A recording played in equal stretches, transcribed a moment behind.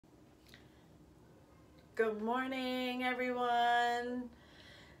Good morning, everyone.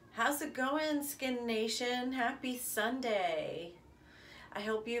 How's it going, Skin Nation? Happy Sunday. I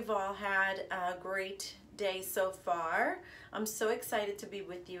hope you've all had a great day so far. I'm so excited to be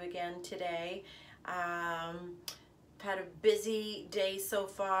with you again today. Had a busy day so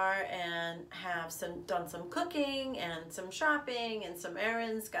far and have done some cooking and some shopping and some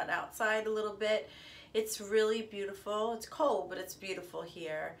errands, got outside a little bit. It's really beautiful. It's cold, but it's beautiful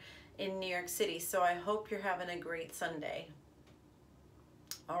here in New York City. So I hope you're having a great Sunday.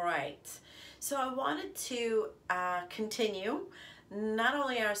 All right. So I wanted to continue not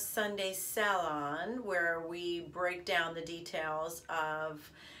only our Sunday Salon, where we break down the details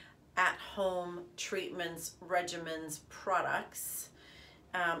of at-home treatments, regimens, products,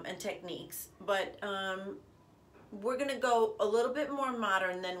 and techniques, but we're going to go a little bit more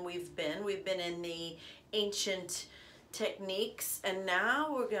modern than we've been. We've been in the ancient techniques, and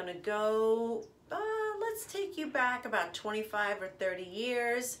now we're going to go, let's take you back about 25 or 30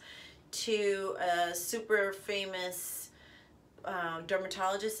 years to a super famous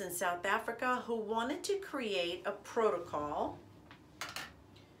dermatologist in South Africa who wanted to create a protocol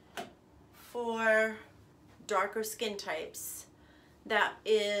for darker skin types that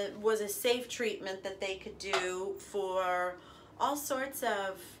was a safe treatment that they could do for all sorts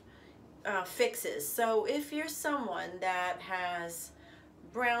of fixes. So if you're someone that has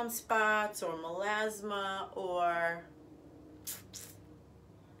brown spots or melasma, or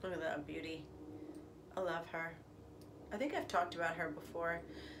look at that beauty, I love her. I think I've talked about her before.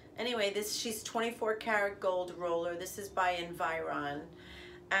 Anyway, she's 24 karat gold roller. This is by Environ.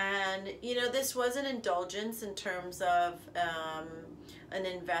 And you know, this was an indulgence in terms of an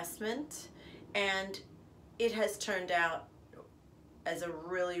investment, and it has turned out as a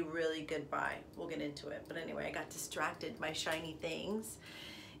really, really good buy. We'll get into it, but anyway, I got distracted by shiny things.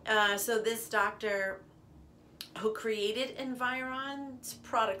 So this doctor who created Environ's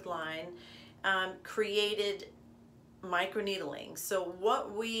product line created microneedling. So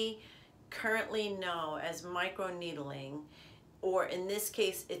what we currently know as microneedling, or in this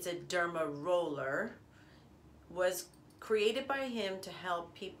case it's a derma roller, was created by him to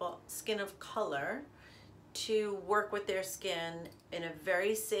help people, skin of color, to work with their skin in a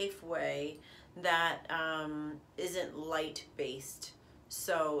very safe way that isn't light based.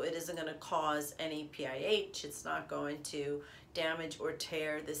 So it isn't going to cause any PIH, it's not going to damage or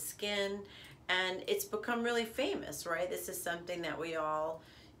tear the skin, and it's become really famous, right? This is something that we all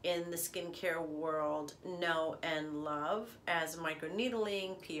in the skincare world know and love as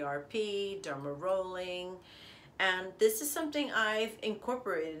microneedling, PRP, derma rolling. And this is something I've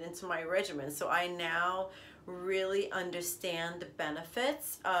incorporated into my regimen. So I now really understand the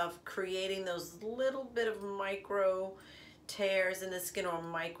benefits of creating those little bit of micro tears in the skin, or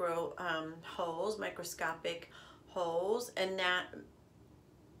micro holes, microscopic holes, and that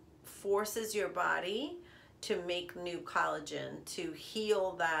forces your body to make new collagen to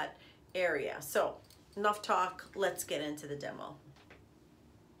heal that area. So enough talk, let's get into the demo.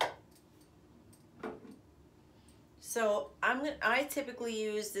 So I typically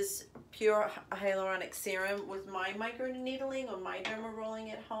use this pure hyaluronic serum with my microneedling or my derma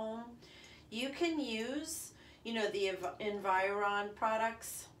rolling at home. You can use, you know, the Environ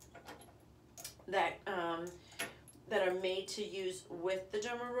products that that are made to use with the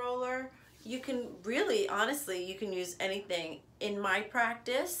derma roller. You can really, honestly, you can use anything. In my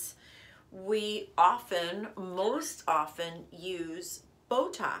practice, we most often use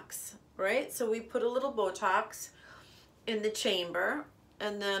Botox, right? So we put a little Botox in the chamber,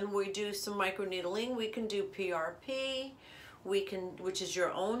 and then we do some microneedling. We can do PRP, which is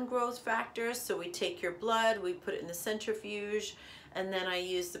your own growth factors. So we take your blood, we put it in the centrifuge, and then I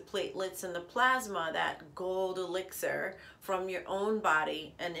use the platelets and the plasma, that gold elixir from your own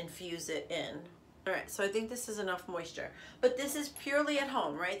body, and infuse it in. All right, so I think this is enough moisture, but this is purely at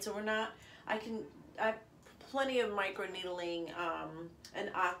home, right? So we're not, I have plenty of microneedling and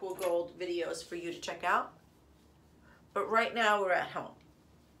aqua gold videos for you to check out, but right now we're at home.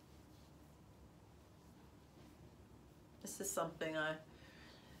 This is something I've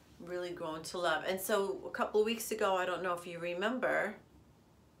really grown to love. And so a couple of weeks ago, I don't know if you remember,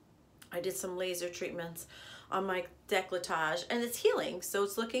 I did some laser treatments on my décolletage, and it's healing, so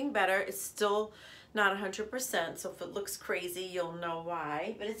it's looking better. It's still not 100%, so if it looks crazy, you'll know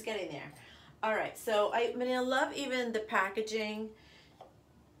why, but it's getting there. All right, so I love even the packaging.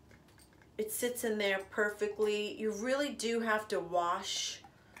 It sits in there perfectly. You really do have to wash,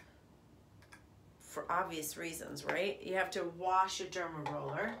 for obvious reasons, right? You have to wash your derma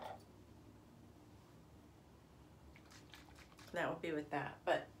roller. That would be with that,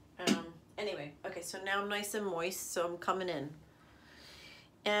 but anyway, okay, Okay, so now I'm nice and moist, so I'm coming in.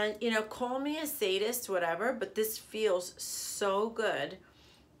 And, you know, call me a sadist, whatever, but this feels so good.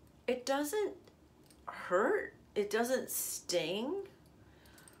 It doesn't hurt. It doesn't sting.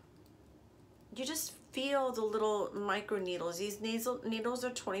 You just feel the little micro needles. These needles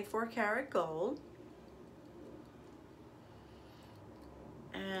are 24 karat gold.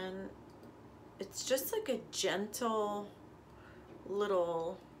 And it's just like a gentle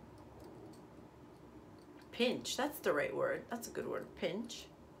little pinch. That's the right word. That's a good word, pinch.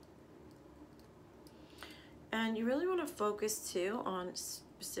 And you really want to focus too on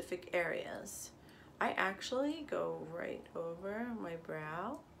specific areas. I actually go right over my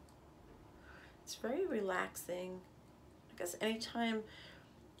brow. It's very relaxing. I guess anytime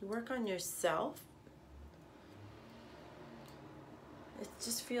you work on yourself, it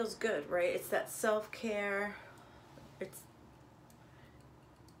just feels good, right? It's that self-care. It's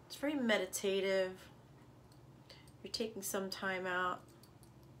very meditative. You're taking some time out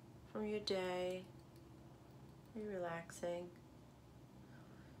from your day. Very relaxing.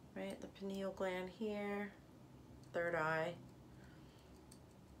 Right? The pineal gland here, third eye.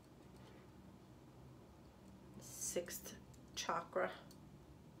 Sixth chakra.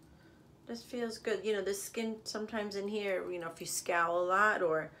 This feels good. You know, the skin sometimes in here, you know, if you scowl a lot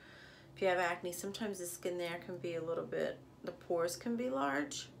or if you have acne, sometimes the skin there can be a little bit, the pores can be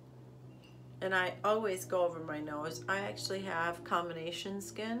large. And I always go over my nose. I actually have combination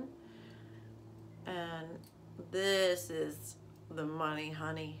skin. And this is the money,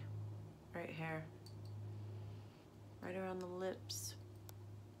 honey. Right here. Right around the lips.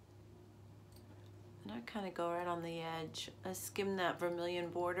 And I kind of go right on the edge. I skim that vermilion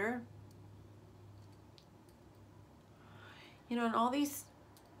border. You know, and all these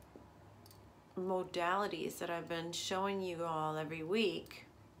modalities that I've been showing you all every week,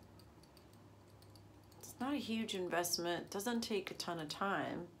 it's not a huge investment. It doesn't take a ton of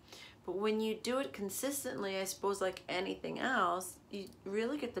time. But when you do it consistently, I suppose like anything else, you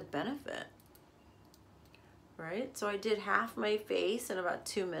really get the benefit. Right? So I did half my face in about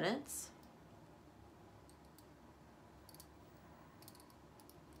 2 minutes.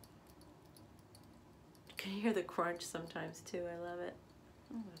 You can hear the crunch sometimes too. I love it.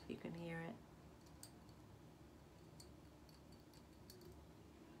 I don't know if you can hear it.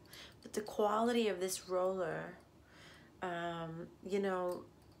 But the quality of this roller, you know,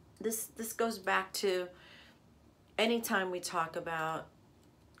 this goes back to anytime we talk about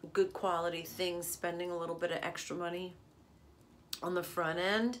good quality things, spending a little bit of extra money on the front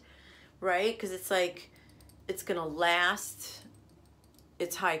end, right? Because it's like, it's gonna last.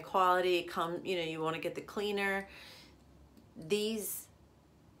 It's high quality. You know, you want to get the cleaner. These,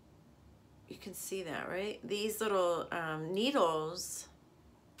 you can see that, right? These little needles,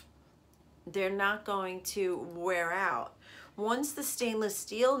 they're not going to wear out. Once the stainless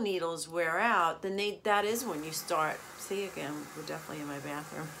steel needles wear out, then that is when you start. See, again, we're definitely in my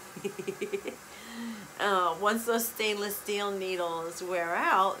bathroom. Once those stainless steel needles wear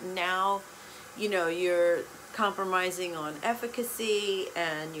out, now, you know, you're compromising on efficacy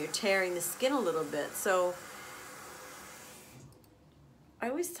and you're tearing the skin a little bit. So I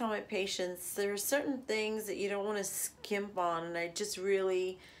always tell my patients there are certain things that you don't want to skimp on, and I just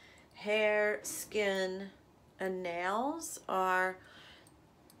really, hair, skin, and nails are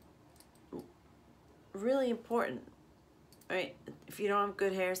really important, right? If you don't have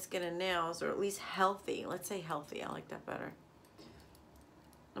good hair, skin, and nails, or at least healthy, let's say healthy, I like that better.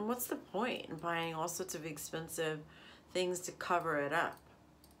 And what's the point in buying all sorts of expensive things to cover it up?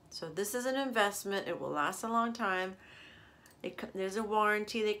 So this is an investment. It will last a long time. There's a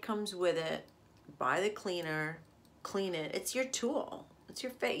warranty that comes with it. Buy the cleaner, clean it. It's your tool. It's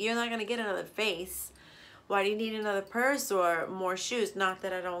your face. You're not going to get another face. Why do you need another purse or more shoes? Not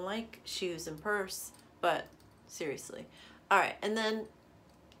that I don't like shoes and purse, but seriously. All right, and then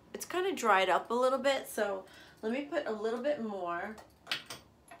it's kind of dried up a little bit, so let me put a little bit more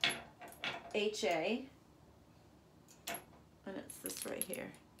HA, and it's this right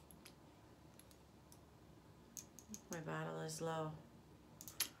here. My bottle is low.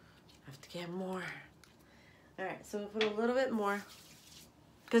 I have to get more. All right, so we'll put a little bit more,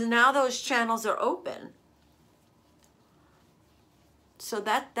 because now those channels are open. So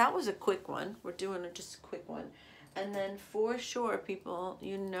that was a quick one. We're doing just a quick one. And then for sure, people,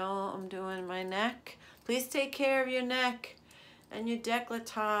 you know I'm doing my neck. Please take care of your neck and your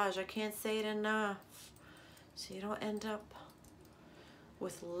décolletage. I can't say it enough. So you don't end up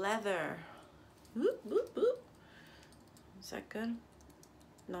with leather. Boop, boop, boop. Is that good?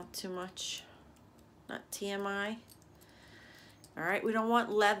 Not too much. Not TMI. All right, we don't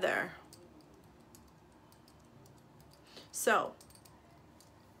want leather. So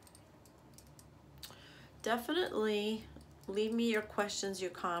definitely leave me your questions,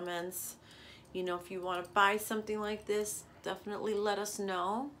 your comments. You know, if you want to buy something like this, definitely let us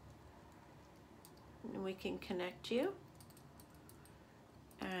know and we can connect you.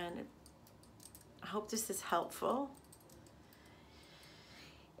 And I hope this is helpful.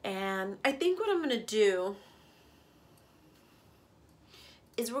 And I think what I'm going to do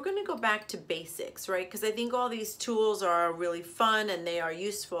is we're going to go back to basics, right? Because I think all these tools are really fun and they are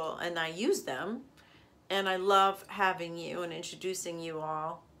useful and I use them. And I love having you and introducing you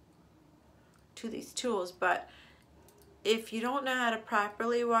all to these tools. But if you don't know how to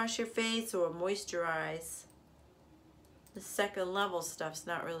properly wash your face or moisturize, the second level stuff's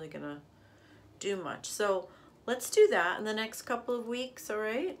not really going to do much. So let's do that in the next couple of weeks, all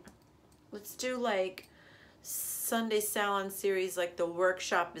right? Let's do like Sunday Salon series, like the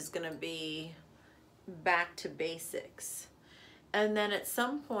workshop is going to be back to basics. And then at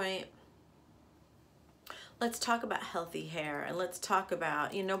some point, let's talk about healthy hair, and let's talk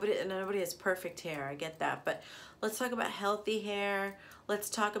about, you know, nobody has perfect hair, I get that, but let's talk about healthy hair.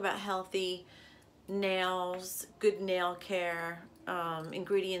 Let's talk about healthy nails, good nail care,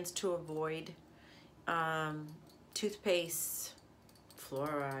 ingredients to avoid, toothpaste,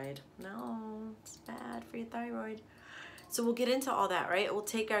 fluoride. No, it's bad for your thyroid. So we'll get into all that, right? We'll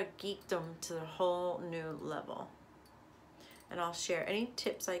take our geekdom to a whole new level. And I'll share any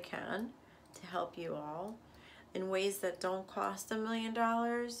tips I can to help you all in ways that don't cost $1 million,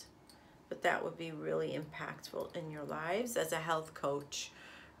 but that would be really impactful in your lives as a health coach,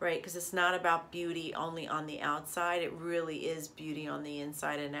 right? Because it's not about beauty only on the outside. It really is beauty on the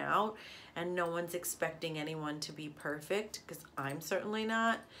inside and out. And no one's expecting anyone to be perfect, because I'm certainly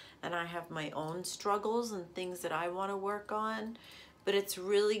not. And I have my own struggles and things that I want to work on. But it's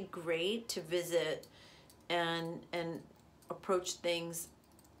really great to visit and approach things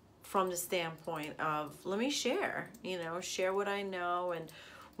from the standpoint of, let me share, you know, share what I know, and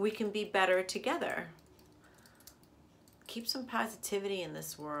we can be better together. Keep some positivity in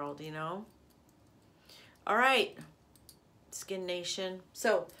this world, you know. All right, Skin Nation.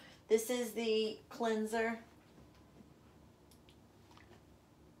 So this is the cleanser.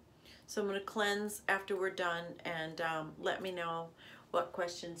 So I'm going to cleanse after we're done, and let me know what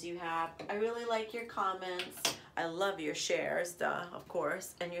questions you have. I really like your comments. I love your shares, of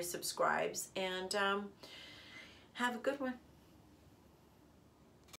course, and your subscribes. And have a good one.